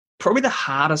probably the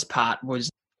hardest part was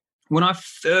when I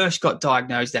first got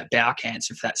diagnosed that bowel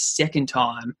cancer for that second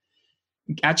time,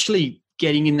 actually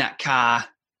getting in that car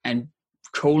and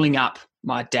calling up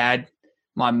my dad,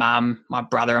 my mum, my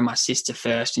brother and my sister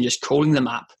first, and just calling them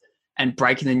up and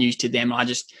breaking the news to them. I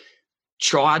just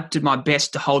tried to my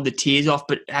best to hold the tears off,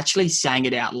 but actually saying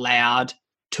it out loud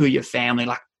to your family,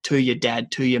 like to your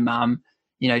dad, to your mum,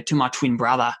 to my twin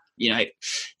brother,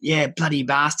 yeah, bloody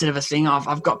bastard of a thing.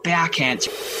 I've got bowel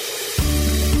cancer.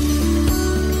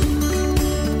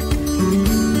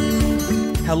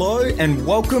 Hello and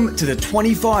welcome to the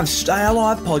 25 Stay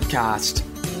Alive podcast,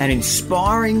 an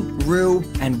inspiring, real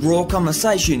and raw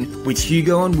conversation with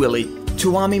Hugo and Willie,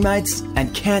 two army mates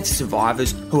and cancer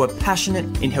survivors who are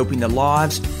passionate in helping the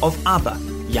lives of other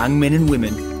young men and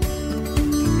women.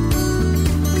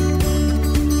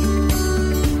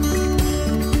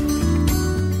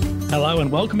 Hello and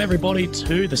welcome everybody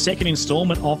to the second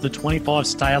instalment of the 25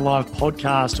 Stay Alive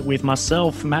podcast with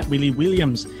myself, Matt Willie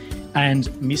Williams, and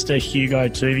Mr. Hugo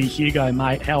Tuvey. Hugo,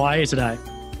 mate, how are you today?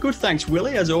 Good, thanks,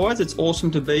 Willie. As always, it's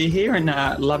awesome to be here and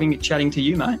loving chatting to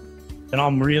you, mate. And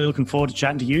I'm really looking forward to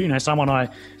chatting to you. Someone I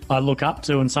look up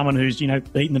to and someone who's,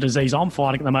 beaten the disease I'm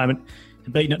fighting at the moment.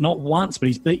 Beaten it not once, but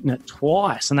he's beaten it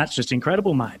twice. And that's just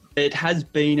incredible, mate. It has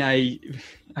been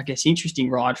interesting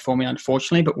ride for me,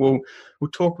 unfortunately, but we'll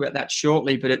talk about that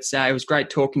shortly. But it was great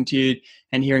talking to you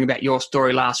and hearing about your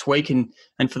story last week. And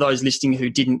for those listening who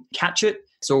didn't catch it,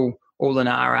 it's all in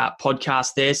our podcast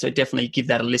there. So definitely give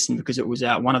that a listen because it was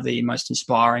one of the most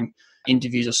inspiring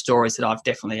interviews or stories that I've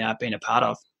definitely been a part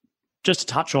of. Just to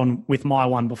touch on with my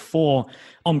one before,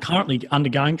 I'm currently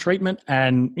undergoing treatment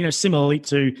and, similarly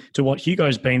to what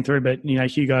Hugo's been through, but,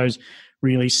 Hugo's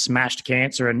really smashed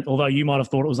cancer. And although you might have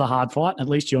thought it was a hard fight, at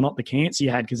least you're not the cancer you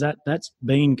had because that's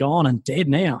been gone and dead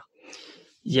now.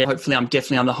 Yeah, hopefully I'm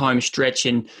definitely on the home stretch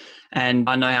and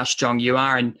I know how strong you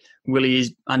are. And Willie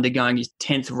is undergoing his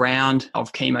 10th round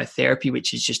of chemotherapy,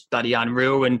 which is just bloody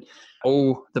unreal. And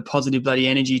all the positive bloody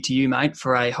energy to you, mate,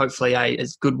 for hopefully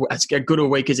as good a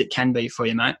week as it can be for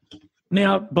you, mate.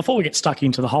 Now, before we get stuck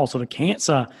into the whole sort of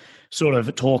cancer sort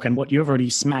of talk and what you've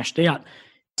already smashed out,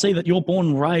 see that you're born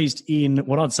and raised in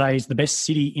what I'd say is the best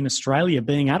city in Australia,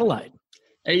 being Adelaide.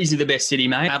 Easily the best city,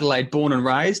 mate. Adelaide, born and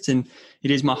raised, and it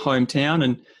is my hometown,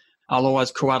 and I'll always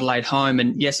call Adelaide home.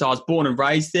 And yes, I was born and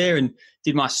raised there and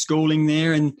did my schooling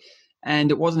there, and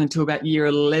it wasn't until about year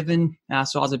 11,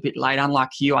 so I was a bit late.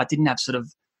 Unlike you, I didn't have sort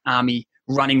of army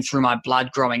running through my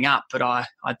blood growing up, but I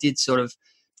did sort of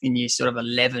in year sort of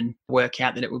 11 work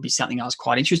out that it would be something I was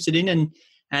quite interested in,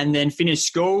 and then finished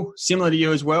school, similar to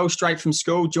you as well, straight from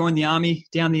school, joined the army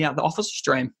down the officer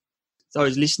stream. So I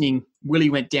was listening, Willie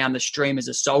went down the stream as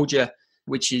a soldier,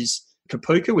 which is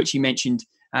Kapooka, which he mentioned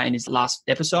in his last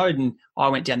episode, and I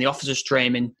went down the officer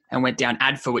stream and went down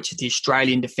ADFA, which is the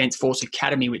Australian Defence Force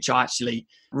Academy, which I actually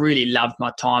really loved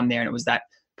my time there. And it was that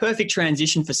perfect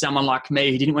transition for someone like me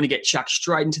who didn't want to get chucked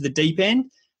straight into the deep end.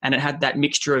 And it had that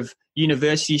mixture of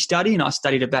university study, and I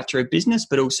studied a Bachelor of Business,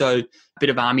 but also a bit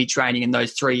of army training in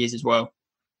those 3 years as well.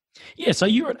 Yeah, so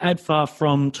you were at ADFA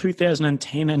from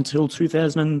 2010 until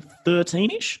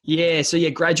 2013-ish? Yeah,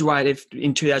 so graduated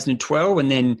in 2012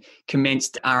 and then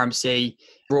commenced RMC,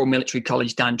 Royal Military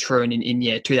College Duntroon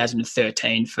in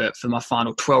 2013 for my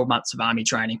final 12 months of army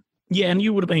training. Yeah, and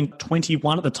you would have been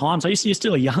 21 at the time, so you're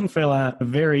still a young fella,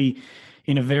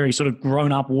 in a very sort of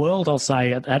grown-up world, I'll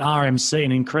say, at RMC,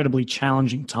 an incredibly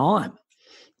challenging time.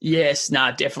 Yes,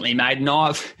 no, definitely, mate. And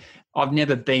I've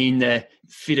never been the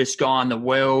fittest guy in the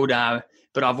world,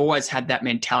 but I've always had that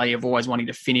mentality of always wanting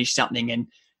to finish something.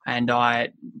 And I,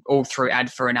 all through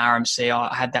ADFA and RMC,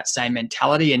 I had that same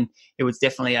mentality. And it was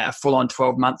definitely a full-on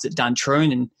 12 months at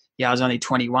Duntroon. And I was only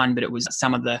 21, but it was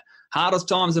some of the hardest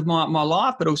times of my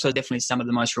life, but also definitely some of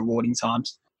the most rewarding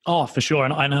times. Oh, for sure.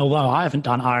 And although I haven't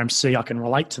done RMC, I can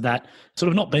relate to that. Sort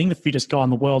of not being the fittest guy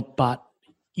in the world, but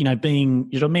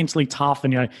being mentally tough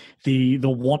and the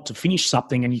want to finish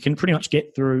something, and you can pretty much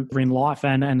get through in life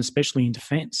and especially in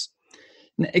defence.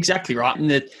 Exactly right.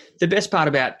 And the best part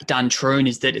about Duntroon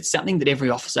is that it's something that every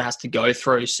officer has to go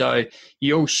through. So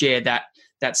you all share that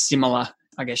similar,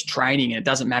 I guess, training. And it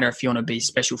doesn't matter if you want to be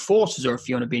special forces or if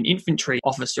you want to be an infantry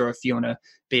officer or if you want to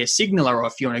be a signaller or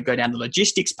if you want to go down the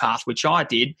logistics path, which I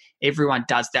did. Everyone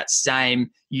does that same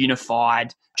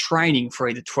unified training for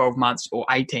either 12 months or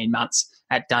 18 months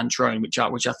at Duntroon, which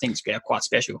I think is quite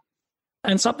special.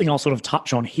 And something I'll sort of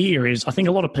touch on here is I think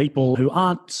a lot of people who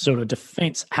aren't sort of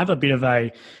defence have a bit of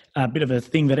a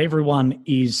thing that everyone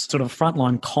is sort of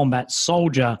frontline combat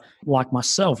soldier like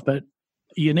myself. But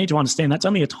you need to understand that's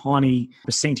only a tiny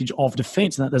percentage of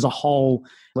defence, and that there's a whole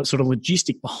sort of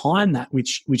logistic behind that,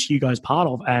 which Hugo's part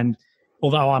of. And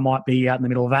although I might be out in the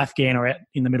middle of Afghan or out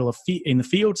in the middle of in the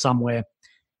field somewhere,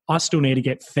 I still need to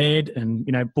get fed and,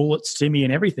 bullets to me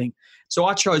and everything. So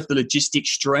I chose the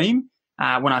logistics stream.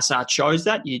 When I say I chose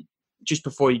that, just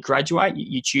before you graduate,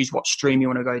 you choose what stream you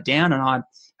want to go down. And I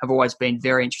have always been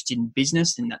very interested in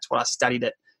business, and that's what I studied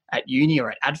at uni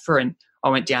or at ADFA. And I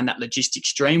went down that logistics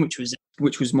stream,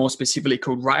 which was more specifically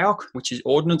called RAOC, which is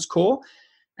Ordnance Corps.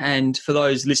 And for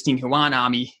those listening who aren't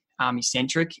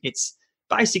Army-centric, it's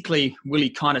basically, Willie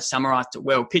kind of summarised it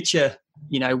well. Picture,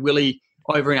 Willie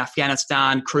over in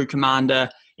Afghanistan, crew commander.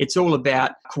 It's all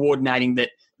about coordinating that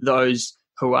those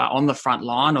who are on the front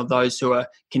line or those who are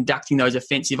conducting those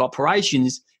offensive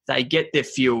operations, they get their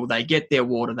fuel, they get their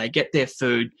water, they get their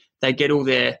food, they get all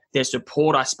their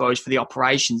support, I suppose, for the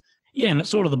operations. Yeah, and it's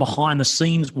sort of the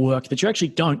behind-the-scenes work that you actually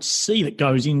don't see that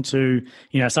goes into,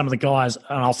 some of the guys,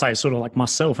 and I'll say sort of like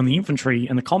myself and the infantry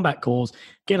and the combat corps,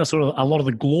 get a lot of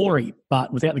the glory,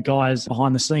 but without the guys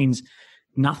behind the scenes,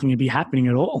 nothing would be happening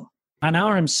at all. And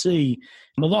RMC,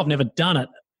 although I've never done it,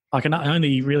 I can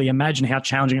only really imagine how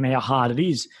challenging and how hard it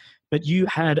is. But you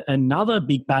had another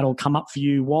big battle come up for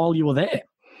you while you were there.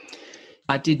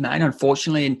 I did, mate,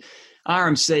 unfortunately. And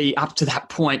RMC, up to that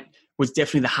point, was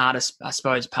definitely the hardest, I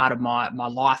suppose, part of my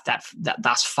life that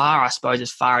thus far, I suppose,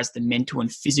 as far as the mental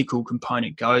and physical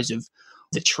component goes of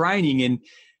the training. And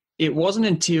it wasn't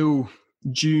until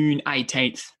June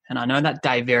 18th, and I know that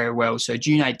day very well. So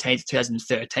June 18th,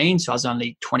 2013, so I was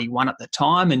only 21 at the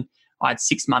time, and I had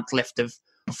 6 months left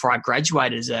before I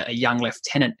graduated as a young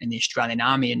lieutenant in the Australian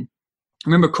Army. And I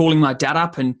remember calling my dad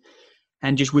up and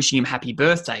just wishing him happy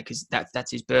birthday, because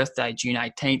that's his birthday, June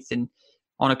 18th. And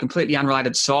on a completely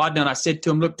unrelated side note, I said to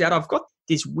him, "Look, Dad, I've got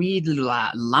this weird little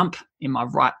lump in my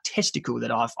right testicle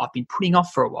that I've been putting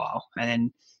off for a while." And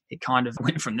then it kind of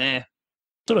went from there.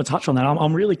 Sort of touch on that.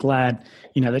 I'm really glad,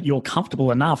 that you're comfortable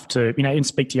enough to, and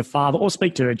speak to your father or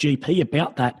speak to a GP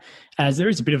about that, as there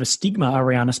is a bit of a stigma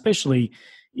around, especially,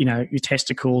 your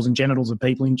testicles and genitals of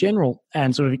people in general,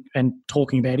 and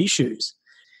talking about issues.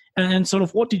 And sort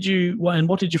of what did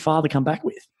your father come back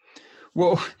with?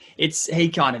 Well, he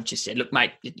kind of just said, "Look,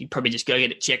 mate, you probably just go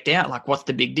get it checked out. Like, what's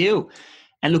the big deal?"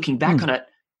 And looking back on it,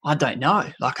 I don't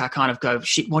know. Like, I kind of go,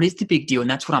 shit, what is the big deal? And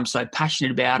that's what I'm so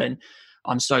passionate about. And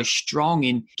I'm so strong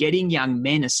in getting young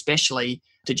men, especially,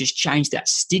 to just change that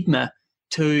stigma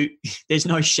to there's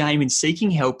no shame in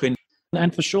seeking help.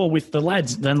 And for sure, with the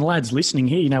lads listening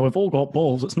here, we've all got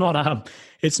balls. It's not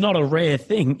a rare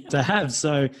thing to have.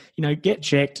 So, get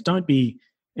checked. Don't be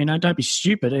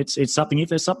stupid. It's something. If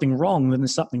there's something wrong, then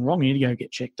there's something wrong. You need to go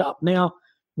get checked up. Now,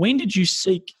 when did you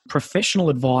seek professional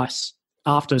advice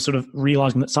after sort of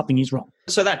realizing that something is wrong?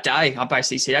 So that day, I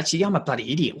basically said, "Actually, I'm a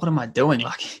bloody idiot. What am I doing?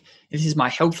 Like, this is my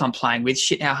health I'm playing with.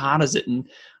 Shit, how hard is it?" And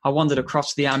I wandered across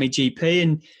to the Army GP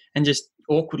and just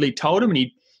awkwardly told him, and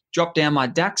he dropped down my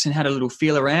ducks and had a little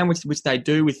feel around, which they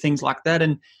do with things like that,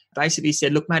 and basically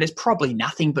said, "Look, mate, it's probably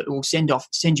nothing, but we'll send you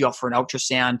off for an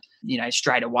ultrasound,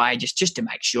 straight away, just to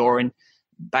make sure." And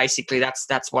basically,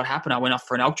 that's what happened. I went off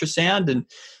for an ultrasound, and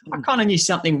I kind of knew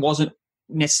something wasn't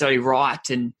necessarily right.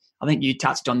 And I think you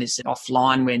touched on this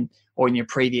offline or in your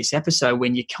previous episode,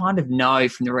 when you kind of know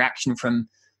from the reaction from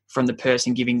the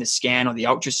person giving the scan or the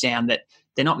ultrasound that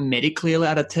they're not medically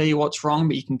allowed to tell you what's wrong,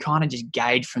 but you can kind of just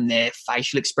gauge from their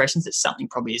facial expressions that something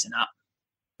probably isn't up.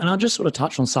 And I'll just sort of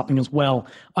touch on something as well.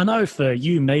 I know for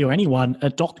you, me, or anyone, a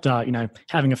doctor,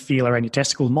 having a feel around your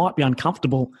testicles might be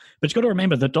uncomfortable, but you've got to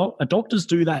remember that doctors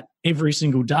do that every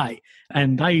single day,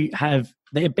 and they have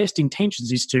their best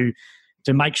intentions is to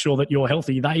make sure that you're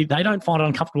healthy. They don't find it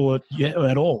uncomfortable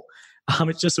at all.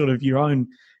 It's just sort of your own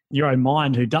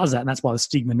mind who does that, and that's why the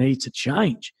stigma needs to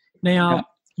change. Now,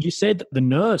 You said that the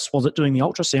nurse, was it doing the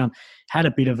ultrasound, had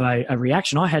a bit of a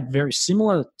reaction. I had very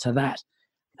similar to that.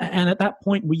 And at that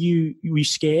point, were you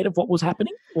scared of what was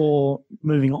happening or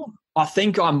moving on? I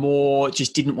think I more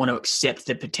just didn't want to accept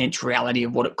the potential reality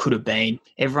of what it could have been.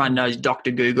 Everyone knows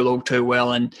Dr. Google all too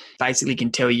well, and basically can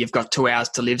tell you've got 2 hours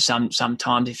to live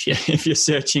sometimes if you're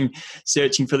searching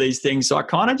for these things. So I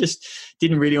kind of just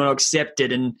didn't really want to accept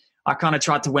it, and I kind of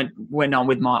tried to went on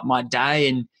with my day,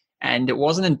 and it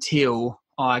wasn't until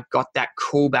I got that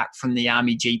call back from the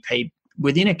Army GP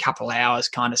within a couple of hours,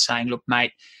 kind of saying, "Look,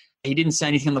 mate," he didn't say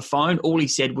anything on the phone. All he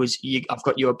said was, "I've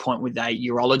got you an appointment with a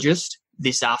urologist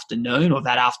this afternoon or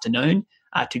that afternoon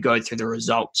to go through the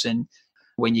results." And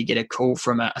when you get a call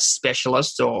from a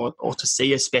specialist or to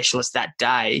see a specialist that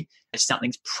day,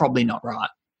 something's probably not right.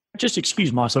 Just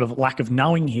excuse my sort of lack of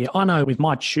knowing here. I know with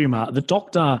my tumour, the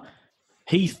doctor,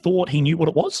 he thought he knew what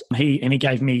it was. He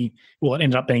gave me, well, it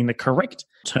ended up being the correct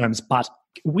terms. But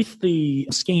with the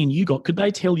scan you got, could they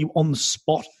tell you on the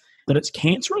spot that it's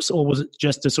cancerous, or was it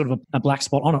just a sort of a black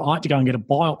spot on it? I had to go and get a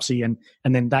biopsy, and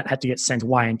then that had to get sent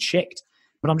away and checked.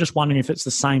 But I'm just wondering if it's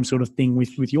the same sort of thing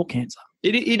with your cancer.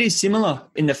 It is similar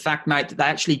in the fact, mate, that they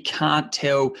actually can't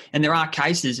tell. And there are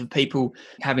cases of people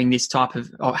having this type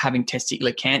of having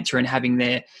testicular cancer and having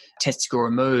their testicle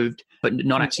removed, but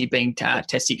not actually being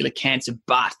testicular cancer.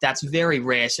 But that's very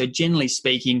rare. So generally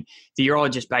speaking, the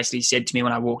urologist basically said to me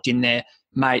when I walked in there,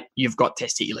 mate, you've got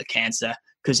testicular cancer,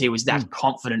 because he was that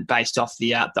confident based off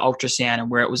the ultrasound and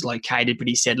where it was located. But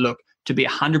he said, look, to be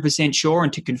 100% sure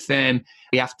and to confirm,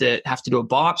 we have to do a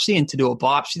biopsy, and to do a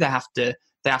biopsy,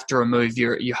 they have to remove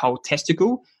your whole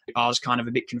testicle. I was kind of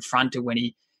a bit confronted when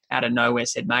he out of nowhere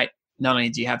said, mate, not only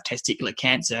do you have testicular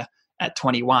cancer at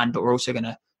 21, but we're also going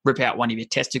to rip out one of your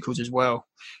testicles as well.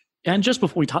 And just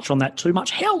before we touch on that too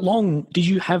much, how long did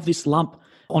you have this lump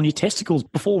on your testicles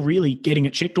before really getting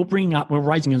it checked or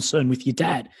raising concern with your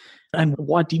dad? And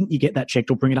why didn't you get that checked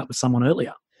or bring it up with someone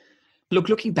earlier? Look,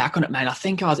 looking back on it, man, I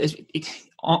think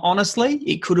honestly,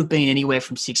 it could have been anywhere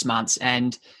from 6 months.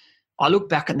 And I look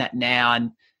back at that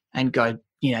now and go,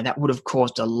 that would have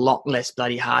caused a lot less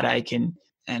bloody heartache and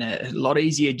a lot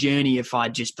easier journey if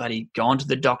I'd just bloody gone to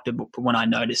the doctor when I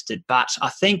noticed it. But I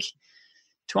think,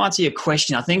 to answer your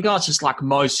question, I think I was just like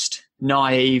most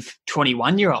naive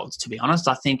 21-year-olds, to be honest.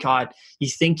 I think you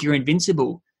think you're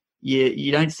invincible.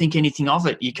 You don't think anything of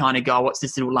it. You kind of go, what's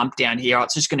this little lump down here? Oh,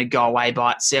 it's just going to go away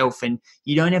by itself. And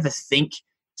you don't ever think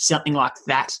something like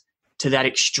that to that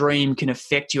extreme can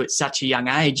affect you at such a young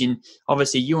age. And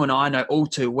obviously you and I know all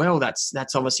too well that's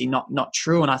obviously not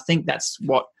true. And I think that's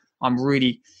what I'm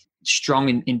really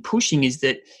strong in pushing, is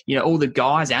that, all the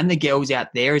guys and the girls out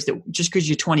there, is that just because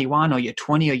you're 21 or you're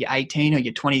 20 or you're 18 or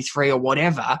you're 23 or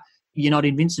whatever, you're not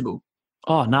invincible.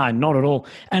 Oh, no, not at all.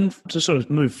 And to sort of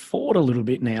move forward a little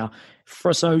bit now,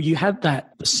 so you had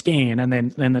that scan and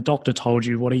then the doctor told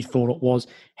you what he thought it was.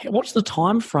 What's the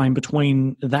time frame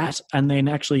between that and then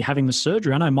actually having the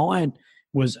surgery? I know mine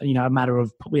was, a matter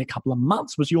of probably a couple of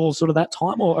months. Was yours sort of that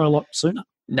time or a lot sooner?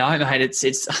 No, mate, it's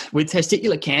with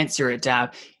testicular cancer,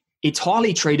 it's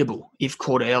highly treatable if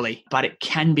caught early, but it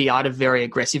can be out of very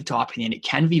aggressive type, and it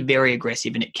can be very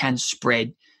aggressive and it can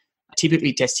spread.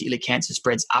 Typically, testicular cancer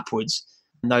spreads upwards.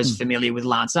 And those familiar with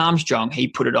Lance Armstrong, he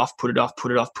put it off to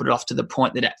the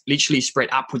point that it literally spread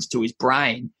upwards to his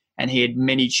brain, and he had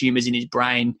many tumours in his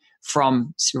brain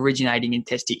from originating in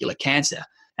testicular cancer.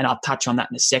 And I'll touch on that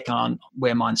in a second on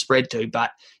where mine spread to.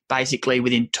 But basically,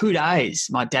 within 2 days,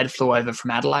 my dad flew over from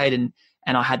Adelaide, and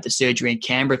I had the surgery in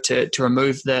Canberra to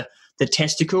remove the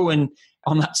testicle. And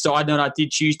on that side note, I did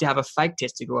choose to have a fake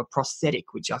testicle, a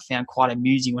prosthetic, which I found quite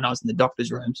amusing when I was in the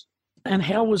doctor's rooms. And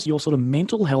how was your sort of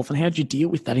mental health, and how did you deal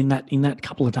with that in that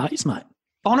couple of days, mate?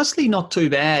 Honestly, not too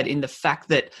bad, in the fact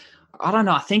that, I don't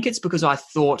know, I think it's because I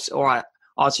thought, I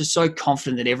was just so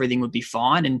confident that everything would be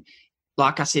fine. And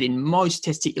like I said, in most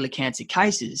testicular cancer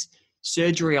cases,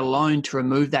 surgery alone to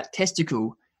remove that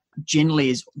testicle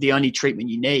generally is the only treatment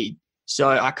you need. So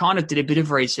I kind of did a bit of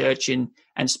research and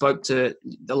spoke to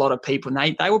a lot of people,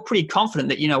 and they were pretty confident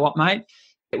that, you know what, mate,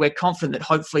 we're confident that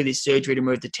hopefully this surgery to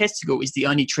remove the testicle is the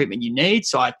only treatment you need.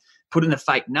 So I put in a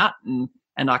fake nut, and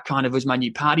I kind of was my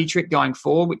new party trick going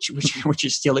forward, which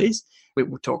it still is.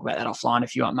 We'll talk about that offline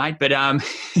if you want, mate. But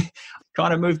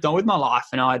kind of moved on with my life,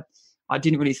 and I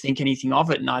didn't really think anything of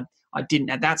it. And I didn't,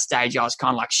 at that stage, I was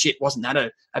kind of like, shit, wasn't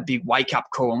that a big wake up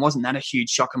call, and wasn't that a huge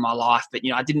shock in my life? But,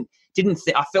 I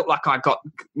I felt like I got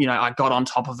on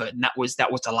top of it, and that was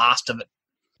the last of it.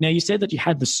 Now, you said that you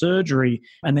had the surgery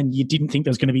and then you didn't think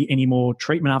there was going to be any more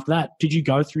treatment after that. Did you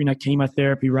go through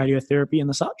chemotherapy, radiotherapy and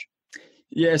the such?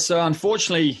 Yeah, so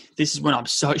unfortunately, this is when I'm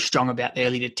so strong about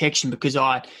early detection, because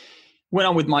I went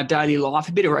on with my daily life,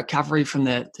 a bit of recovery from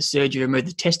the surgery to remove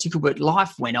the testicle, but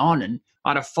life went on, and I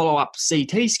had a follow-up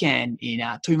CT scan in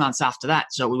 2 months after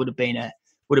that. So it would have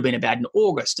been about in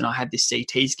August, and I had this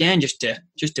CT scan just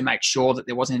to make sure that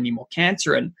there wasn't any more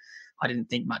cancer, and I didn't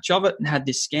think much of it and had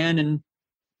this scan. And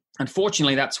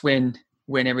unfortunately, that's when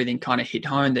everything kind of hit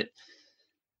home that,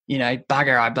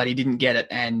 bugger, I bloody didn't get it.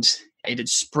 And it had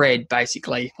spread,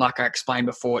 basically, like I explained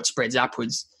before, it spreads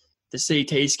upwards. The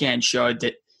CT scan showed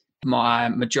that my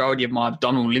majority of my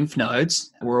abdominal lymph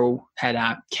nodes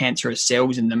had cancerous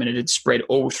cells in them, and it had spread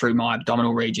all through my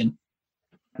abdominal region.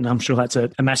 And I'm sure that's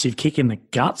a massive kick in the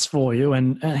guts for you.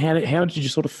 And how did you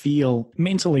sort of feel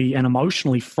mentally and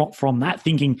emotionally from that,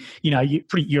 thinking,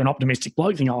 you're an optimistic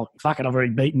bloke, thinking, oh, fuck it, I've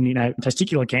already beaten,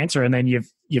 testicular cancer, and then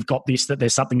you've got this, that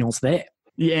there's something else there.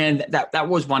 Yeah, and that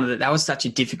was that was such a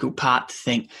difficult part to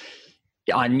think.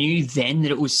 I knew then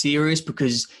that it was serious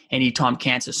because anytime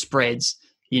cancer spreads,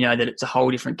 you know that it's a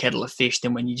whole different kettle of fish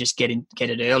than when you just get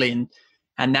it early.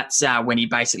 And that's when he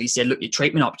basically said, look, your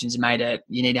treatment options are made.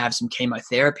 You need to have some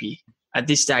chemotherapy. At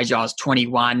this stage, I was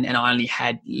 21 and I only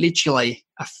had literally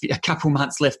a couple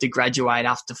months left to graduate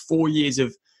after 4 years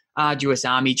of arduous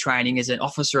army training as an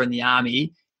officer in the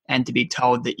army, and to be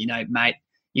told that, you know, mate,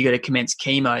 you got to commence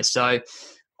chemo. So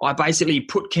I basically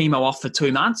put chemo off for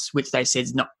 2 months, which they said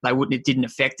it didn't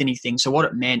affect anything. So what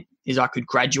it meant is I could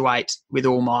graduate with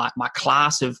all my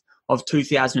class of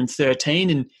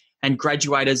 2013 and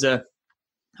graduate as a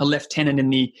lieutenant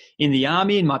in the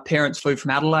army. And my parents flew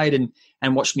from Adelaide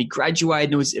and watched me graduate.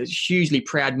 And it was a hugely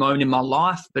proud moment in my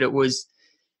life, but it was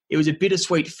a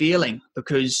bittersweet feeling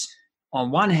because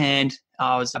on one hand,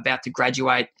 I was about to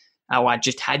graduate. I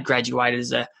just had graduated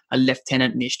as a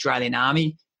lieutenant in the Australian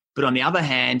Army. But on the other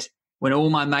hand, when all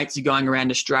my mates are going around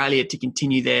Australia to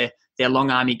continue their long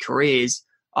army careers,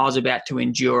 I was about to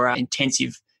endure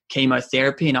intensive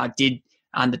chemotherapy, and I did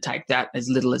undertake that as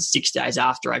little as 6 days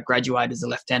after I graduated as a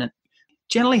lieutenant.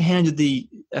 Generally handled the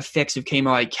effects of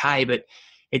chemo okay, but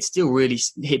it still really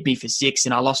hit me for 6,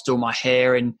 and I lost all my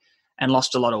hair and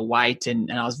lost a lot of weight,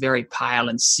 and I was very pale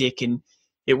and sick, and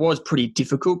it was pretty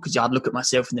difficult because I'd look at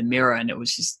myself in the mirror and it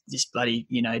was just this bloody,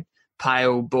 you know,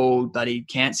 pale, bald, bloody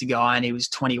cancer guy, and he was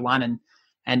 21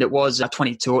 and it was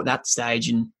 22 at that stage,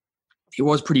 and it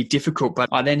was pretty difficult. But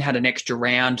I then had an extra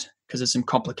round because of some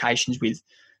complications with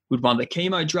one of the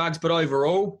chemo drugs. But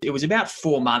overall, it was about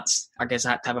 4 months. I guess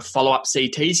I had to have a follow-up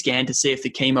CT scan to see if the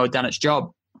chemo had done its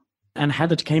job. And had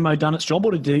the chemo done its job,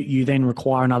 or did you then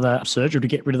require another surgery to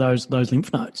get rid of those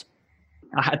lymph nodes?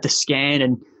 I had the scan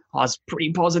and I was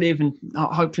pretty positive and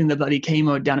hoping the bloody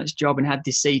chemo had done its job, and had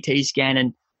the CT scan,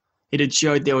 and it had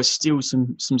showed there was still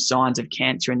some signs of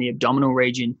cancer in the abdominal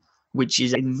region, which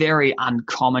is very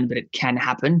uncommon, but it can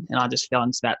happen. And I just fell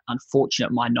into that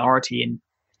unfortunate minority. And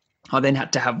I then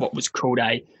had to have what was called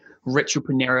a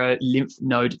retroperitoneal lymph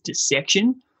node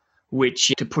dissection,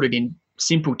 which, to put it in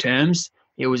simple terms,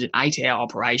 it was an 8-hour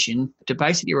operation to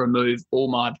basically remove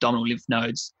all my abdominal lymph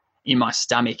nodes in my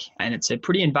stomach. And it's a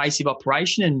pretty invasive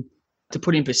operation. And to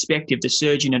put in perspective, the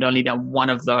surgeon had only done one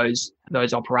of those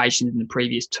operations in the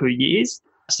previous 2 years.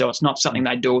 So it's not something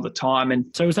they do all the time. And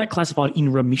so was that classified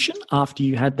in remission after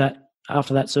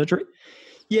that surgery?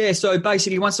 Yeah, so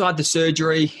basically once I had the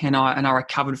surgery and I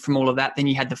recovered from all of that, then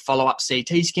you had the follow-up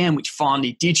CT scan, which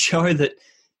finally did show that,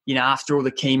 you know, after all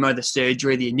the chemo, the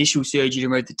surgery, the initial surgery to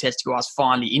remove the testicle, I was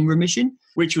finally in remission,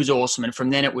 which was awesome. And from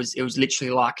then it was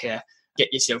literally like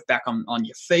get yourself back on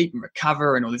your feet and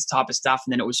recover and all this type of stuff.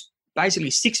 And then it was basically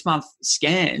 6-month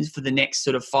scans for the next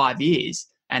sort of 5 years.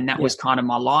 And that was kind of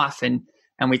my life. And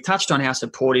we touched on how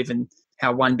supportive and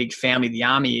how one big family the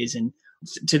Army is. And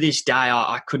to this day,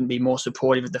 I couldn't be more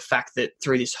supportive of the fact that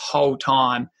through this whole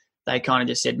time, they kind of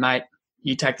just said, mate,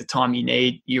 you take the time you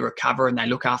need, you recover, and they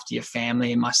look after your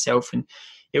family and myself. And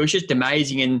it was just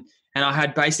amazing. And I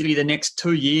had basically the next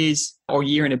 2 years or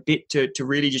year and a bit to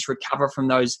really just recover from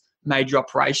those major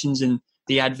operations and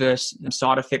the adverse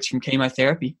side effects from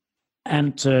chemotherapy.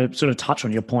 And to sort of touch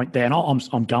on your point there, and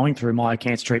I'm going through my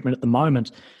cancer treatment at the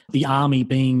moment, the Army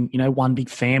being, you know, one big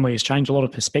family has changed a lot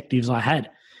of perspectives I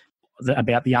had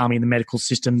about the Army and the medical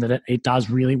system, that it does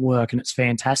really work and it's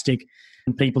fantastic.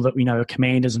 And people that, you know, are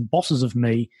commanders and bosses of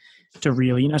me to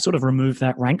really, you know, sort of remove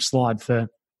that rank slide for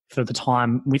the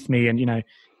time with me and, you know,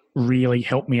 really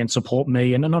help me and support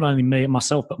me, and not only me and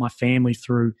myself, but my family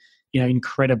through, you know,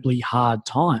 incredibly hard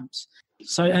times.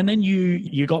 So, and then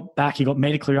you got back, you got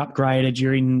medically upgraded,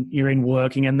 you're in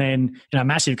working, and then, you know,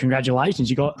 massive congratulations,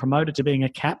 you got promoted to being a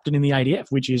captain in the ADF,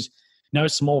 which is no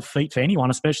small feat for anyone,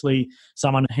 especially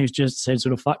someone who's just said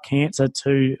sort of fuck cancer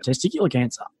to testicular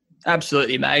cancer.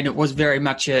 Absolutely, mate. It was very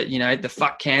much the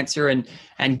fuck cancer,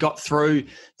 and got through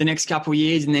the next couple of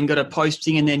years, and then got a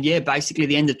posting, and then basically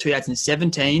the end of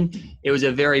 2017, it was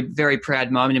a very, very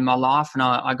proud moment in my life, and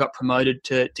I got promoted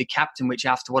to captain, which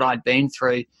after what I'd been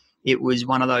through, it was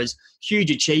one of those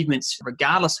huge achievements,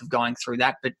 regardless of going through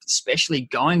that, but especially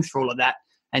going through all of that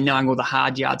and knowing all the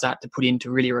hard yards I had to put in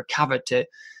to really recover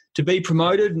to be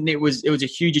promoted, and it was a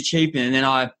huge achievement. And then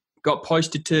I got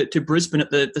posted to Brisbane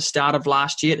at the start of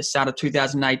last year, at the start of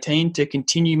 2018, to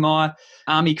continue my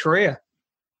Army career.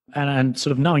 And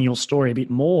sort of knowing your story a bit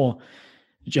more,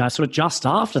 sort of just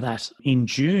after that, in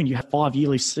June, you had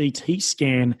 5-yearly CT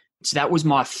scan. So that was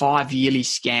my 5-yearly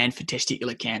scan for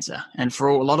testicular cancer. And for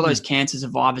a lot of those cancer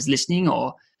survivors listening,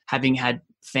 or having had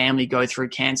family go through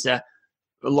cancer,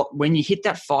 when you hit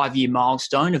that 5-year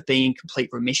milestone of being in complete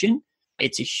remission,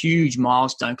 it's a huge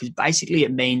milestone, because basically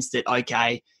it means that,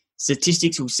 okay,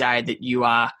 statistics will say that you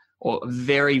are or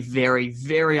very, very,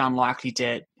 very unlikely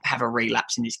to have a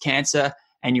relapse in this cancer,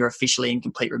 and you're officially in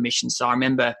complete remission. So I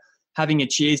remember having a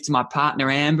cheers to my partner,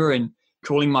 Amber, and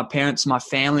calling my parents and my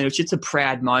family. It was just a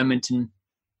proud moment. And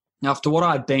after what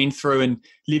I'd been through and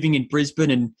living in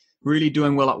Brisbane and really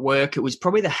doing well at work, it was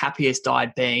probably the happiest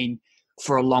I'd been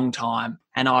for a long time.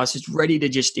 And I was just ready to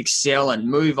just excel and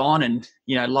move on. And,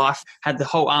 you know, life had the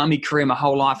whole army career, my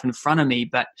whole life in front of me.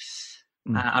 But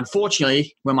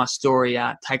unfortunately, when my story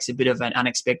takes a bit of an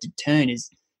unexpected turn, is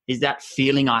that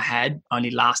feeling I had only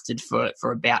lasted for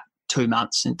about 2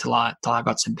 months until I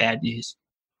got some bad news.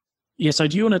 Yeah, so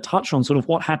do you want to touch on sort of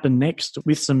what happened next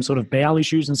with some sort of bowel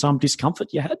issues and some discomfort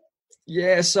you had?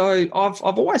 Yeah, so I've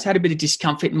always had a bit of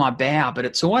discomfort in my bowel, but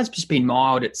it's always just been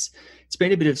mild. It's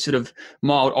been a bit of sort of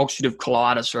mild ulcerative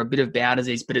colitis or a bit of bowel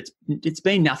disease, but it's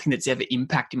been nothing that's ever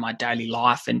impacted my daily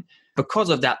life. And because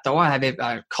of that, though, I have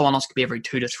a colonoscopy every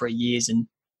 2 to 3 years, and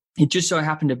it just so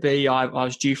happened to be I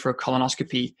was due for a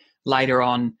colonoscopy later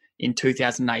on in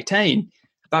 2018.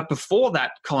 But before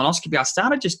that colonoscopy, I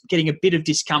started just getting a bit of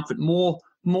discomfort, more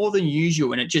than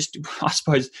usual. And it just, I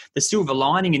suppose the silver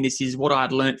lining in this is what I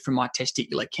had learnt from my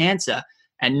testicular cancer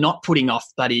and not putting off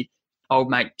bloody old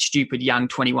mate, stupid young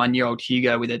 21-year-old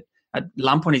Hugo with a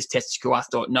lump on his testicle. I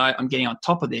thought, no, I'm getting on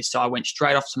top of this. So I went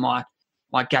straight off to my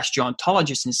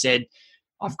gastroenterologist and said,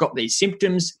 I've got these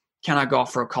symptoms. Can I go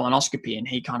off for a colonoscopy? And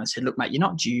he kind of said, look, mate, you're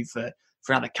not due for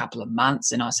another couple of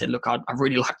months. And I said, look, I'd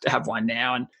really like to have one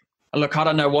now. And look, I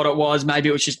don't know what it was. Maybe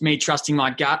it was just me trusting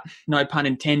my gut, no pun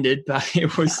intended, but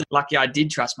it was lucky I did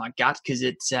trust my gut because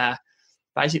it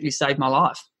basically saved my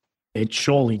life. It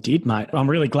surely did, mate. I'm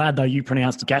really glad, though, you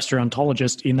pronounced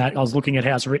gastroenterologist in that. I was looking at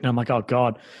how it's written. I'm like, oh,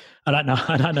 God, I don't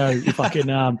know if I can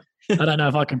I don't know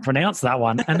if I can pronounce that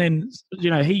one. And then, you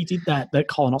know, he did that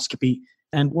colonoscopy.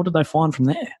 And what did they find from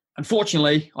there?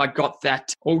 Unfortunately, I got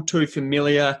that all too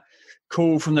familiar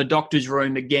call from the doctor's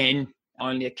room again,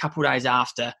 only a couple of days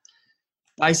after,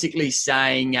 basically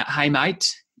saying, hey, mate,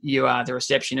 you are the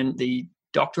reception, and the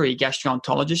doctor, your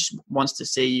gastroenterologist, wants to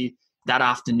see you that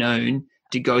afternoon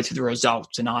to go through the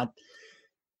results. And I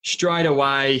straight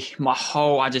away,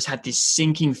 I just had this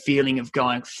sinking feeling of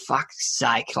going, fuck's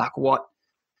sake, like what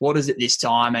is it this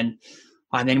time? And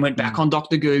I then went back on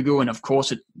Dr. Google, and of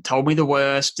course it told me the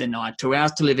worst, and I had 2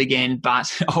 hours to live again. But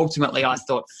ultimately I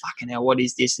thought, fucking hell, what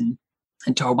is this? And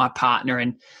told my partner,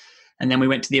 and then we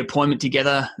went to the appointment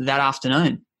together that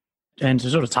afternoon. And to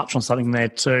sort of touch on something there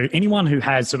too, anyone who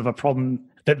has sort of a problem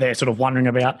that they're sort of wondering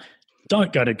about,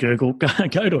 don't go to Google,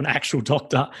 go to an actual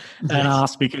doctor and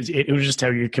ask, because it will just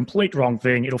tell you a complete wrong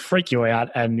thing. It'll freak you out.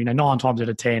 And, 9 times out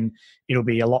of 10, it'll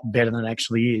be a lot better than it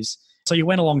actually is. So you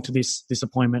went along to this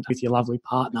appointment with your lovely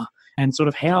partner, and sort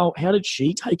of how did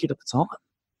she take it at the time?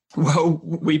 Well,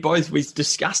 we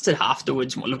discussed it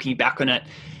afterwards, looking back on it,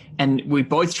 and we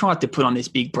both tried to put on this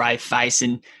big brave face.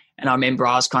 And I remember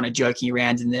I was kind of joking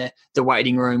around in the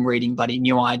waiting room reading bloody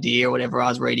New Idea or whatever I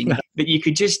was reading. But you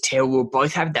could just tell we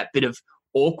both had that bit of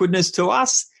awkwardness to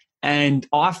us. And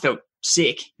I felt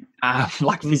sick,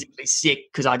 like physically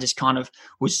sick, because I just kind of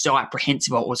was so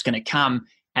apprehensive of what was going to come.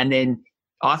 And then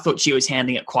I thought she was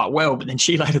handling it quite well, but then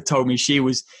she later told me she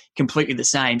was completely the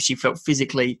same. She felt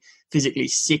physically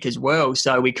sick as well.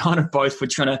 So we kind of both were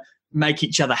trying to make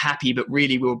each other happy, but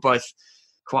really we were both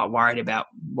quite worried about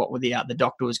what the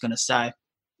doctor was going to say.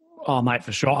 Oh, mate,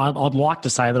 for sure. I'd like to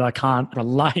say that I can't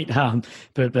relate,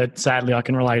 but sadly I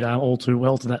can relate all too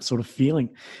well to that sort of feeling.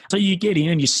 So you get in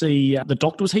and you see the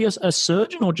doctor. Was he a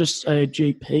surgeon or just a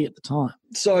GP at the time?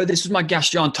 So this was my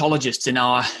gastroenterologist, and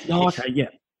okay, yeah.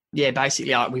 Yeah,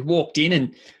 basically we walked in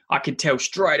and I could tell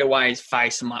straight away his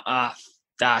face. I'm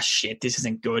like, shit, this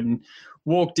isn't good. And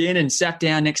walked in and sat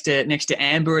down next to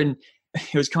Amber, and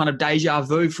it was kind of deja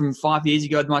vu from 5 years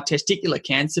ago with my testicular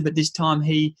cancer. But this time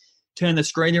he turned the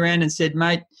screen around and said,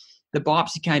 mate, the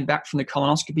biopsy came back from the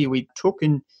colonoscopy we took,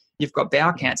 and you've got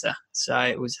bowel cancer. So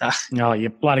it was... oh, you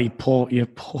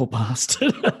poor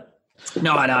bastard.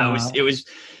 No,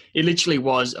 it literally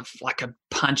was like a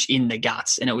punch in the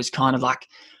guts. And it was kind of like,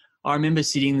 I remember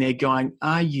sitting there going,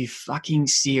 are you fucking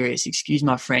serious? Excuse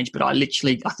my French, but I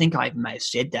think I even may have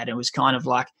said that. It was kind of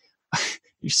like,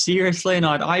 seriously? And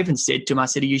I even said to him, I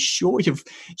said, are you sure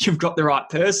you've got the right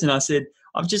person? I said,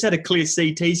 I've just had a clear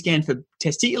CT scan for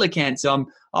testicular cancer.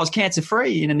 I was cancer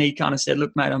free. And then he kind of said,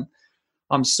 look, mate,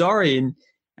 I'm sorry.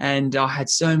 And I had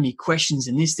so many questions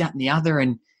and this, that, and the other.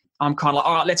 And I'm kind of like,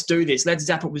 all right, let's do this. Let's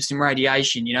zap it with some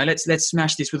radiation. Let's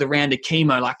smash this with a round of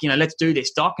chemo. Let's do this,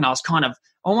 doc. And I was kind of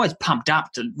almost pumped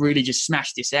up to really just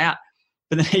smash this out.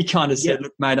 But then he kind of said,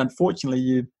 look, mate,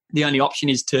 unfortunately, the only option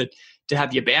is to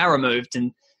have your bowel removed.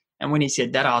 And when he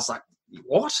said that, I was like,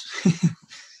 what?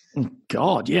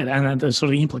 God, yeah, and the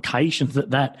sort of implications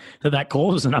that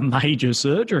causes in a major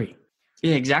surgery.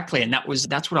 Yeah, exactly. And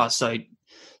that's what I was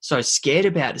so scared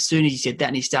about. As soon as he said that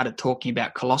and he started talking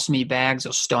about colostomy bags or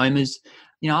stomas,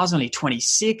 I was only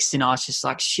 26 and I was just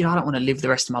like, shit, I don't want to live the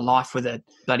rest of my life with a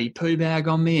bloody poo bag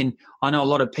on me. And I know a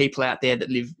lot of people out there that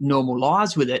live normal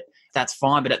lives with it. That's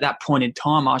fine. But at that point in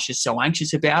time, I was just so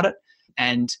anxious about it.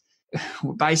 And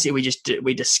basically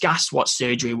we discussed what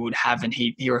surgery we would have. And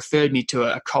he referred me to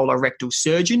a colorectal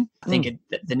surgeon, I think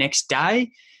the next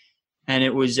day. And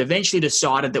it was eventually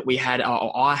decided that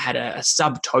I had a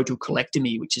subtotal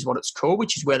colectomy, which is what it's called,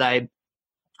 which is where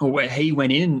he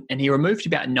went in and he removed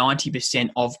about 90%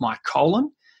 of my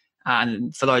colon.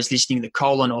 And for those listening, the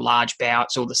colon or large bowel,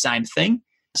 it's all the same thing.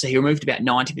 So he removed about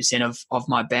 90% of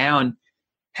my bowel. And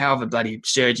however bloody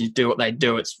surgeons do what they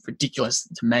do, it's ridiculous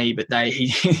to me. But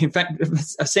he in fact,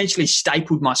 essentially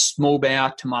stapled my small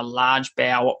bowel to my large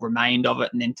bowel, what remained of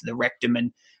it, and then to the rectum.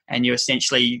 And you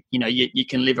essentially, you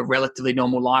can live a relatively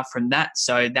normal life from that.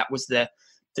 So that was the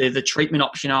treatment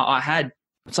option I had.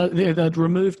 So they'd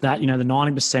removed that, the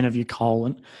 90% of your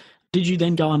colon. Did you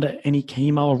then go under any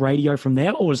chemo or radio from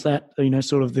there? Or was that,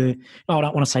 sort of I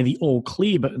don't want to say the all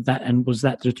clear, but was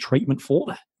that the treatment for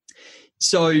that?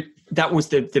 So that was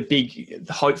the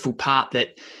hopeful part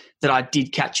that I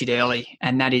did catch it early.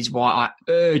 And that is why I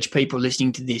urge people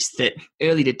listening to this that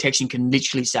early detection can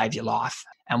literally save your life.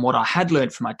 And what I had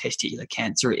learned from my testicular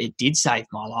cancer, it did save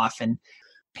my life. And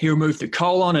he removed the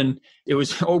colon and it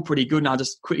was all pretty good. And I'll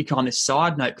just quickly go on this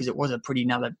side note because it was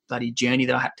another bloody journey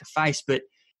that I had to face. But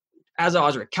as I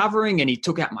was recovering and he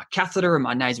took out my catheter and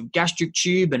my nasal gastric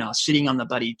tube and I was sitting on the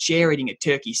bloody chair eating a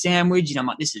turkey sandwich and I'm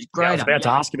like, this is great. I was about to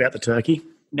ask about the turkey.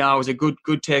 No, it was a good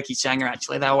turkey sanger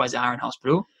actually. They always are in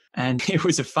hospital. And it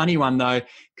was a funny one though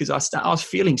because I was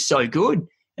feeling so good.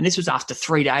 And this was after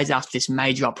 3 days after this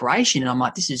major operation. And I'm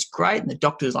like, this is great. And the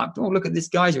doctor's like, oh, look at this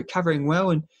guy. He's recovering well.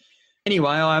 And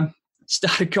anyway, I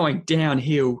started going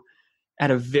downhill at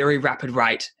a very rapid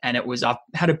rate. And I've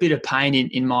had a bit of pain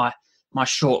in my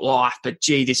short life. But,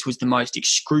 gee, this was the most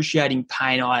excruciating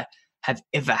pain I have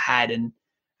ever had. And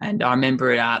I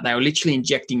remember they were literally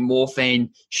injecting morphine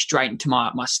straight into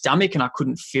my stomach and I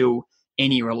couldn't feel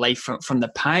any relief from the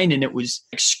pain. And it was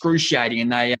excruciating.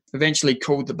 And they eventually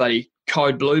called the bloody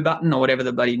code blue button or whatever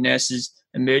the bloody nurse's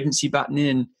emergency button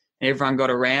in and everyone got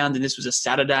around and this was a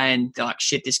Saturday and they're like,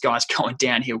 shit, this guy's going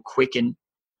downhill quick. And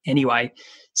anyway,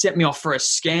 set me off for a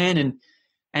scan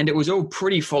and it was all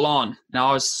pretty full on. And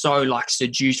I was so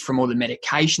seduced from all the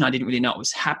medication. I didn't really know what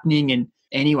was happening. And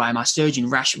anyway, my surgeon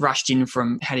rushed in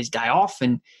had his day off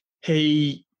and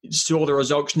he saw the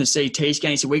results from the CT scan.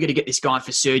 He said, we're going to get this guy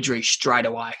for surgery straight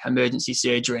away, emergency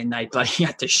surgery. And they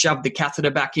had to shove the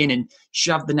catheter back in and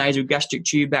shove the nasal gastric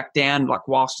tube back down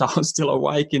whilst I was still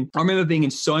awake. And I remember being in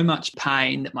so much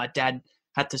pain that my dad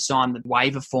had to sign the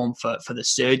waiver form for the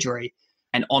surgery.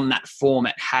 And on that form,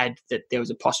 it had that there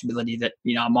was a possibility that,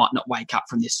 I might not wake up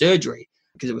from this surgery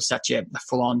because it was such a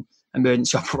full-on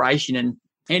emergency operation. And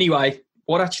anyway,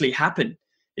 what actually happened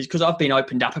is because I've been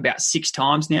opened up about 6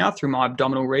 times now through my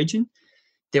abdominal region,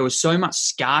 there was so much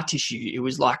scar tissue. It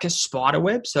was like a spider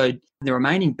web. So the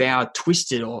remaining bowel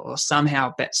twisted or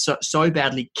somehow so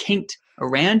badly kinked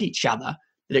around each other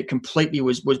that it completely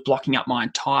was blocking up my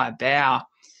entire bowel.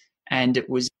 And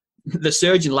the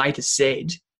surgeon later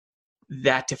said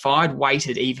that if I'd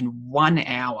waited even 1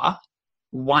 hour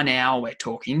we're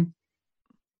talking,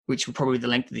 which would probably be the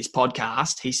length of this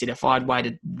podcast, he said if I'd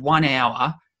waited 1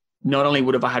 hour, not only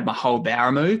would have I had my whole bowel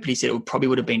removed, but he said it probably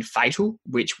would have been fatal,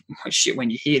 which, shit, when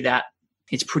you hear that,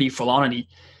 it's pretty full on. And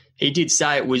he did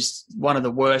say it was one of the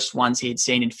worst ones he had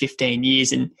seen in 15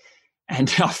 years. And I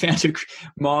found it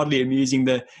mildly amusing.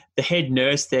 The head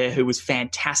nurse there, who was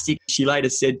fantastic, she later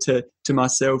said to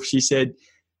myself, she said,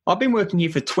 I've been working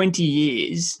here for 20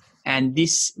 years and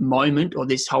this moment or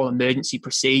this whole emergency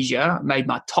procedure made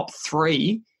my top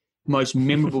 3 most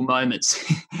memorable moments.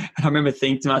 And I remember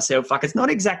thinking to myself, it's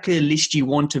not exactly a list you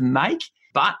want to make,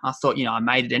 but I thought, I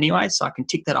made it anyway, so I can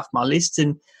tick that off my list.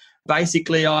 And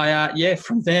basically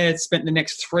from there, spent the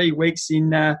next 3 weeks in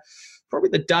probably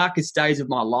the darkest days of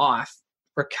my life,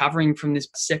 recovering from this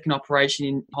second operation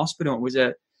in hospital. It was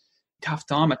a tough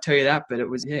time, I tell you that, but it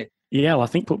was, yeah. Yeah, well, I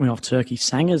think put me off turkey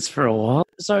sangers for a while.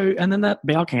 So, and then that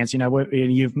bowel cancer,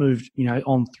 you've moved,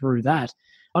 on through that.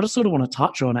 I just sort of want to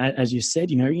touch on it, as you said,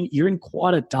 you're in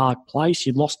quite a dark place.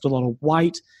 You'd lost a lot of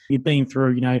weight. You've been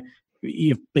through,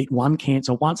 you've beat one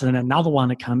cancer once and then another one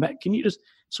to come back. Can you just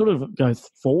sort of go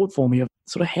forward for me of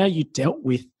sort of how you dealt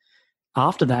with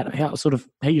after that,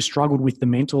 how you struggled with the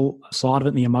mental side of it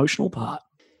and the emotional part?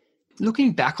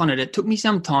 Looking back on it, it took me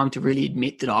some time to really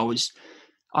admit that I was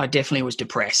I definitely was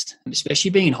depressed,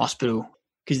 especially being in hospital,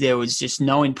 because there was just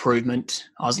no improvement.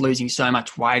 I was losing so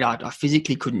much weight. I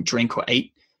physically couldn't drink or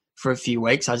eat for a few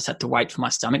weeks. I just had to wait for my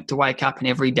stomach to wake up, and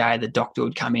every day the doctor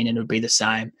would come in and it would be the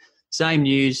same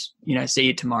news, see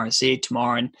you tomorrow.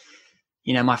 And,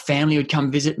 my family would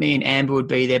come visit me, and Amber would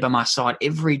be there by my side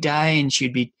every day, and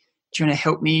she'd be trying to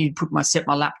help me set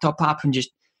my laptop up, and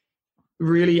just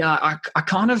really, I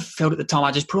kind of felt at the time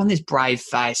I just put on this brave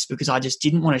face because I just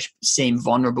didn't want to seem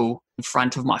vulnerable in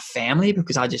front of my family,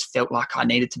 because I just felt like I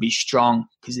needed to be strong,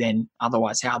 because then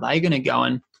otherwise how are they going to go?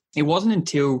 And it wasn't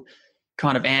until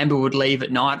kind of Amber would leave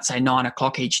at night, say 9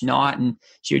 o'clock each night, and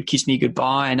she would kiss me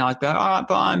goodbye, and I'd be like, all right,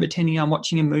 bye, I'm pretending I'm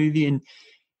watching a movie. And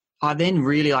I then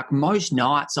really, like most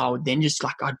nights, I would then just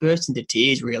I'd burst into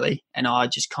tears really, and I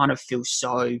just kind of feel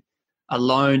so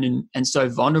alone and so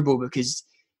vulnerable, because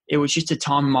it was just a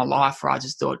time in my life where I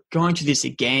just thought, going to this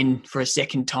again for a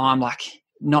second time,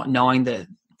 not knowing the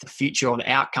future or the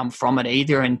outcome from it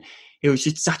either. And it was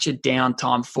just such a down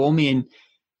time for me.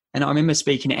 And I remember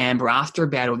speaking to Amber after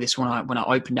about all this when I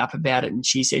opened up about it, and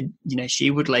she said,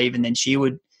 she would leave, and then she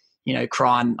would,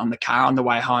 cry on the car on the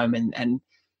way home. And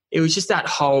it was just that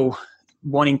whole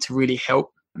wanting to really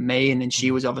help me. And then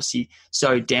she was obviously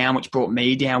so down, which brought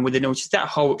me down with it. And it was just that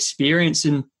whole experience.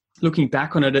 And looking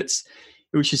back on it,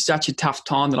 it was just such a tough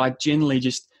time that I generally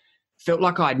just felt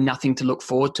like I had nothing to look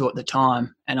forward to at the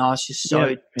time. And I was just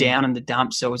so down in the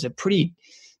dumps. So it was a pretty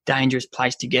dangerous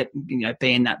place to get,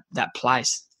 be in that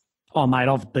place. Oh, mate,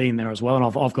 I've been there as well.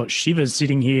 And I've got shivers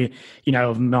sitting here,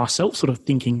 of myself sort of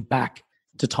thinking back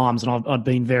to times, and I've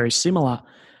been very similar.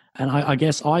 And I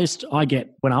guess I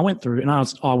get, when I went through, and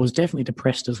I was definitely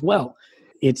depressed as well.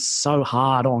 It's so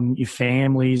hard on your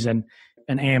families, and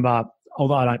Amber,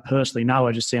 although I don't personally know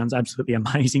her, just sounds absolutely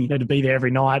amazing, to be there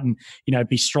every night and,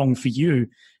 be strong for you.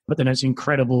 But then it's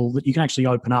incredible that you can actually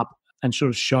open up and sort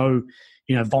of show,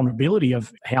 vulnerability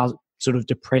of how sort of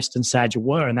depressed and sad you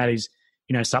were. And that is,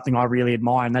 something I really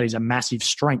admire, and that is a massive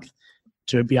strength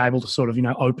to be able to sort of,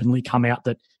 openly come out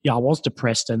that, I was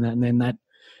depressed, and then that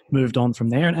moved on from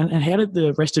there. And how did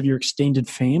the rest of your extended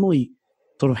family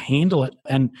sort of handle it?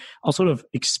 And I'll sort of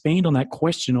expand on that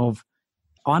question of,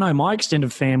 I know my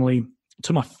extended family,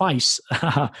 to my face,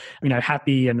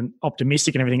 happy and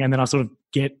optimistic and everything. And then I sort of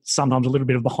get sometimes a little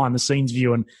bit of behind the scenes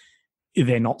view, and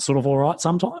they're not sort of all right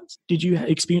sometimes. Did you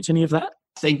experience any of that?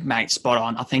 I think, mate, spot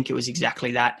on. I think it was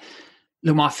exactly that.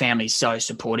 Look, my family's so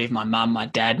supportive. My mum, my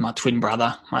dad, my twin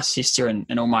brother, my sister, and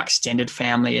all my extended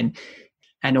family,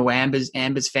 and all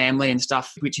Amber's family and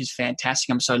stuff, which is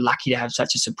fantastic. I'm so lucky to have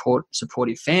such a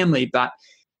supportive family. But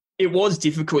it was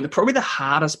difficult. Probably the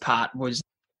hardest part was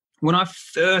when I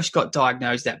first got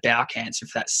diagnosed that bowel cancer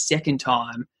for that second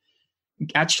time,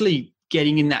 actually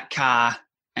getting in that car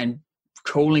and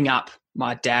calling up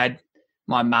my dad,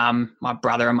 my mum, my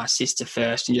brother, and my sister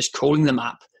first, and just calling them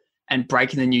up and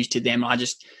breaking the news to them. I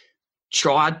just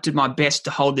tried to my best to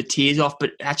hold the tears off,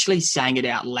 but actually saying it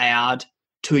out loud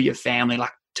to your family,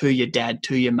 like to your dad,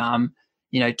 to your mum,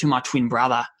 to my twin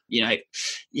brother,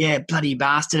 yeah, bloody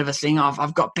bastard of a thing.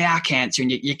 I've got bowel cancer,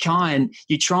 and you try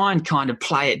and kind of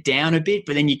play it down a bit,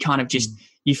 but then you kind of just,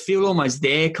 you feel almost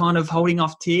they're kind of holding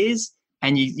off tears,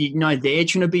 and they're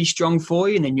trying to be strong for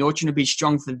you, and then you're trying to be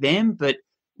strong for them. But,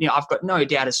 I've got no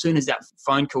doubt as soon as that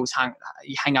phone call's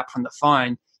you hang up from the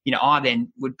phone, I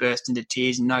then would burst into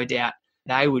tears, and no doubt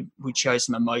they would show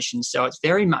some emotion. So it's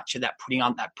very much of that putting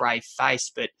on that brave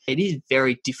face, but it is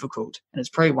very difficult. And it's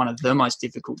probably one of the most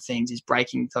difficult things is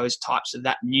breaking those types of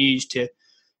that news to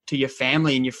your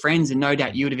family and your friends. And no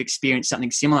doubt you would have experienced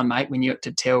something similar, mate, when you had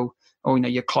to tell, or,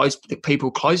 the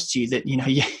people close to you that,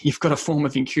 you've got a form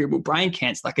of incurable brain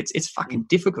cancer. Like it's fucking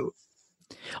difficult.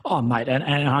 Oh, mate, and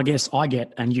I guess I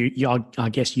get, and I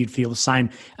guess you'd feel the same,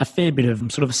 a fair bit of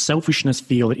sort of a selfishness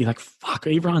feel that you're like, fuck,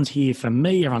 everyone's here for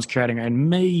me, everyone's creating around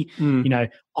me,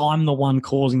 I'm the one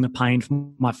causing the pain for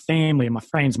my family and my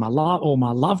friends, all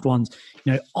my loved ones,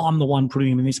 I'm the one putting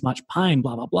them in this much pain,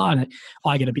 blah, blah, blah, and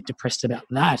I get a bit depressed about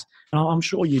that, and I'm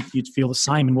sure you'd feel the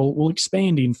same, and we'll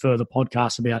expand in further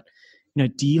podcasts about,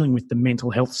 dealing with the mental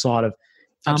health side of,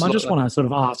 I just want to sort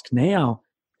of ask now,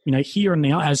 here and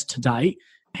now, as today,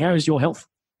 how is your health?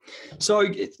 So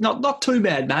it's not too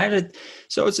bad, mate.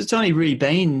 So it's only really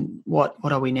been, what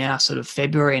are we now, sort of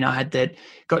February, and I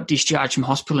got discharged from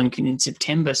hospital in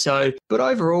September. So, but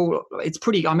overall,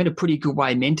 I'm in a pretty good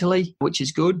way mentally, which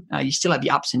is good. You still have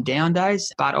your ups and down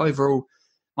days, but overall,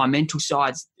 my mental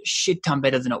side's a shit ton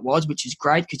better than it was, which is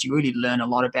great because you really learn a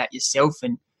lot about yourself.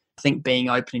 And I think being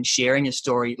open and sharing a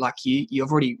story like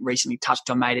you've already recently touched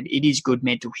on, mate, it is good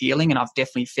mental healing, and I've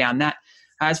definitely found that.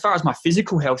 As far as my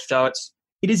physical health, though,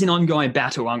 it is an ongoing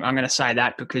battle. I'm going to say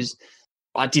that because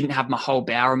I didn't have my whole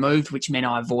bowel removed, which meant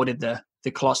I avoided the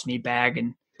colostomy bag.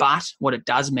 But what it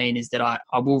does mean is that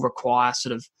I will require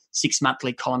sort of 6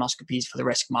 monthly colonoscopies for the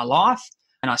rest of my life.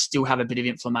 And I still have a bit of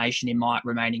inflammation in my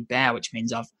remaining bowel, which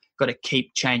means I've got to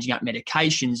keep changing up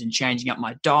medications and changing up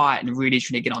my diet and really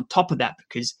trying to get on top of that,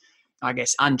 because I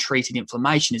guess untreated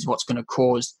inflammation is what's going to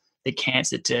cause the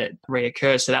cancer to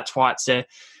reoccur. So that's why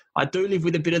I do live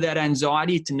with a bit of that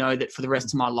anxiety to know that for the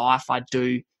rest of my life, I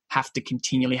do have to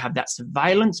continually have that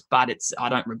surveillance, but I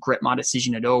don't regret my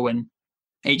decision at all. And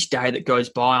each day that goes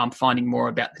by, I'm finding more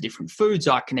about the different foods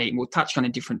I can eat. And we'll touch on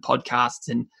in different podcasts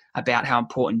and about how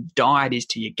important diet is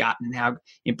to your gut and how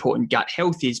important gut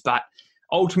health is. But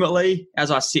ultimately, as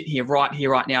I sit here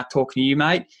right now talking to you,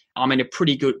 mate, I'm in a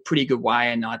pretty good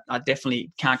way, and I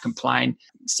definitely can't complain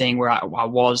seeing where I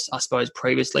was, I suppose,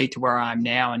 previously to where I am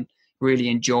now, and really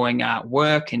enjoying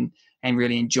work and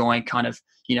really enjoying kind of,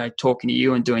 talking to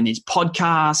you and doing these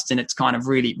podcasts. And it's kind of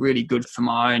really, really good for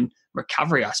my own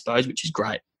recovery, I suppose, which is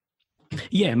great.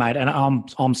 Yeah, mate, and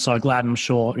I'm so glad. I'm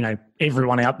sure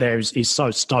everyone out there is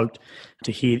so stoked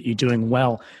to hear that you're doing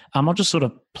well. I'll just sort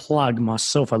of plug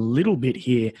myself a little bit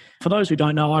here. For those who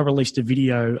don't know, I released a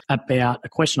video about a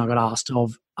question I got asked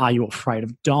of, are you afraid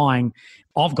of dying?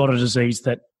 I've got a disease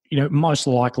that most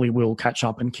likely will catch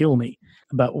up and kill me.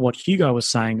 But what Hugo was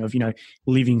saying of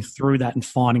living through that and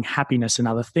finding happipiness in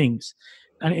other things.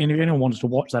 And if anyone wanted to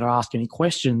watch that or ask any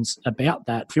questions about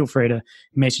that, feel free to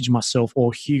message myself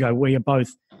or Hugo. We are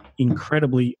both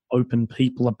incredibly open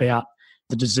people about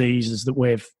the diseases that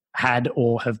we've had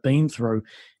or have been through.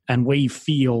 And we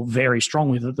feel very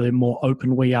strongly that the more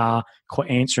open we are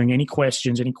answering any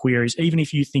questions, any queries, even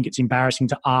if you think it's embarrassing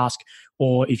to ask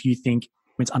or if you think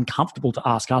it's uncomfortable to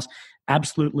ask us,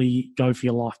 absolutely go for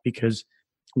your life, because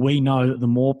we know that the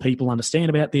more people understand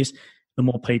about this, the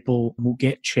more people will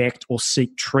get checked or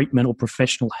seek treatment or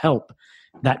professional help.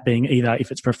 That being either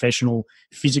if it's professional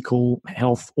physical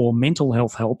health or mental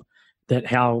health help, that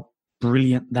how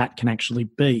brilliant that can actually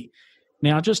be.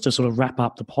 Now, just to sort of wrap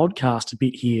up the podcast a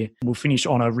bit here, we'll finish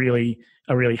on a really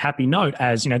happy note,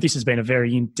 as this has been a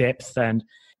very in-depth and,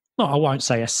 I won't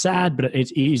say a sad, but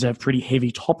it is a pretty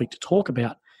heavy topic to talk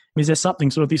about. Is there something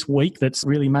sort of this week that's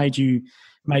really made you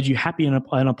happy and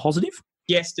a positive?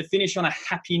 Yes, to finish on a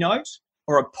happy note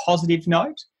or a positive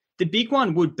note, the big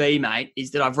one would be, mate,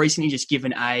 is that I've recently just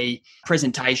given a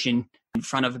presentation in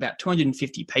front of about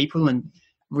 250 people and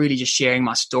really just sharing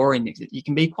my story. And you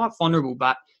can be quite vulnerable,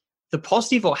 but the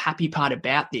positive or happy part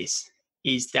about this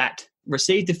is that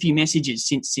received a few messages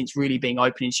since really being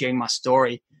open and sharing my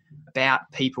story about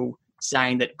people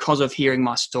saying that because of hearing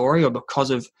my story or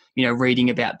because of reading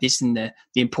about this and the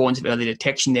importance of early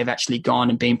detection, they've actually gone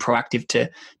and been proactive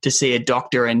to see a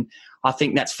doctor. And I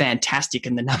think that's fantastic.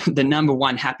 And the number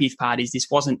one happiest part is this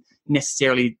wasn't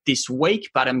necessarily this week,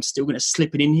 but I'm still going to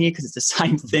slip it in here because it's the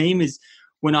same theme as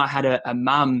when I had a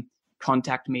mum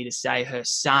contact me to say her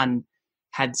son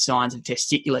had signs of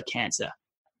testicular cancer.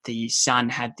 The son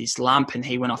had this lump and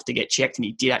he went off to get checked, and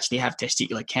he did actually have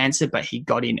testicular cancer, but he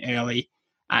got in early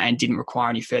and didn't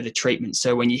require any further treatment.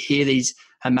 So when you hear these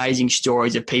amazing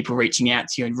stories of people reaching out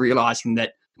to you and realizing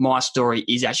that my story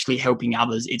is actually helping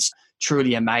others, it's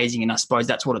truly amazing. And I suppose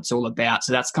that's what it's all about.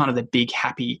 So that's kind of the big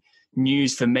happy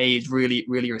news for me, is really,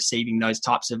 really receiving those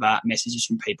types of messages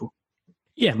from people.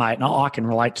 Yeah, mate, and I can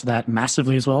relate to that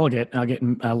massively as well. I get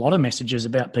a lot of messages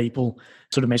about people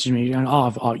sort of messaging me,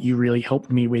 going, you really helped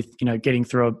me with, getting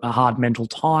through a hard mental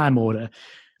time, or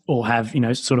have,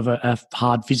 sort of a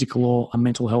hard physical or a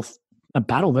mental health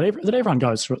battle that everyone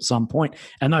goes through at some point.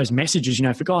 And those messages,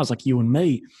 for guys like you and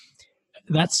me,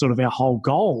 that's sort of our whole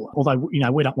goal. Although, we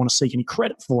don't want to seek any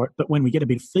credit for it, but when we get a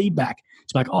bit of feedback,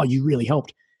 it's like, you really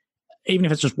helped. Even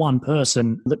if it's just one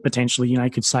person that potentially,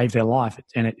 could save their life,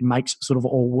 and it makes it sort of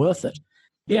all worth it.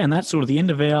 Yeah, and that's sort of the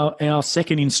end of our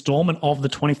second installment of the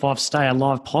 25 Stay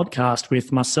Alive podcast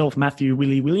with myself, Matthew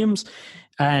Willie Williams,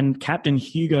 and Captain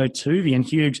Hugo Tuvey. And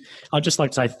Hughes, I'd just like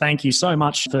to say thank you so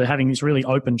much for having this really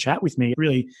open chat with me. It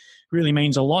really, really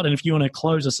means a lot. And if you want to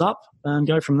close us up and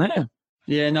go from there.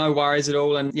 Yeah, no worries at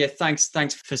all. And yeah, thanks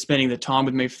for spending the time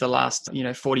with me for the last,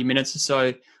 40 minutes or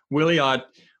so. Willie, I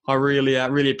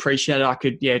really appreciate it. I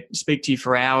could speak to you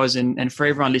for hours, and for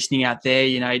everyone listening out there,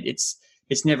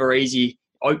 it's never easy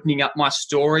opening up my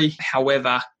story.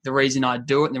 However, the reason I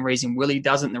do it, and the reason Willie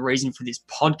does it, and the reason for this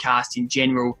podcast in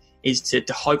general is to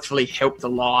hopefully help the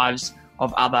lives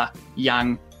of other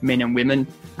young men and women.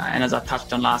 And as I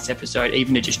touched on last episode,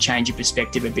 even to just change your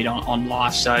perspective a bit on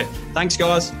life. So thanks,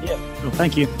 guys. Yeah, well,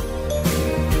 thank you.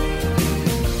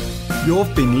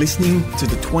 You've been listening to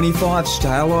the 25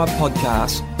 Stay Alive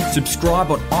podcast.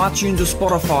 Subscribe on iTunes or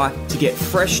Spotify to get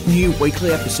fresh new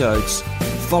weekly episodes.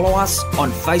 Follow us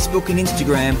on Facebook and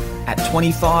Instagram at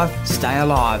 25 Stay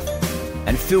Alive.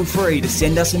 And feel free to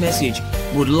send us a message.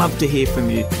 We'd love to hear from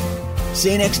you.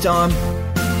 See you next time.